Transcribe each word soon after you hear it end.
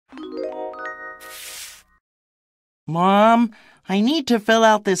Mom, I need to fill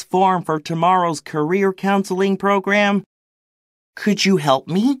out this form for tomorrow's career counseling program. Could you help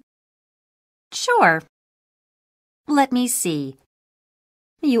me? Sure. Let me see.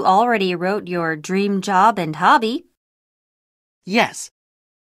 You already wrote your dream job and hobby. Yes.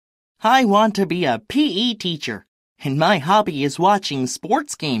 I want to be a PE teacher, and my hobby is watching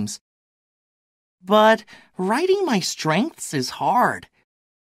sports games. But writing my strengths is hard.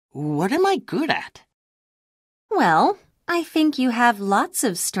 What am I good at? Well, I think you have lots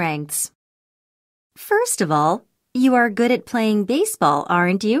of strengths. First of all, you are good at playing baseball,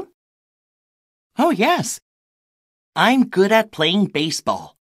 aren't you? Oh, yes. I'm good at playing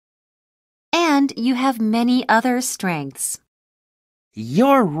baseball. And you have many other strengths.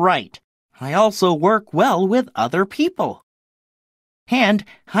 You're right. I also work well with other people. And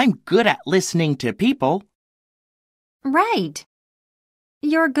I'm good at listening to people. Right.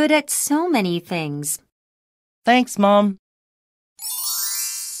 You're good at so many things. Thanks, Mom.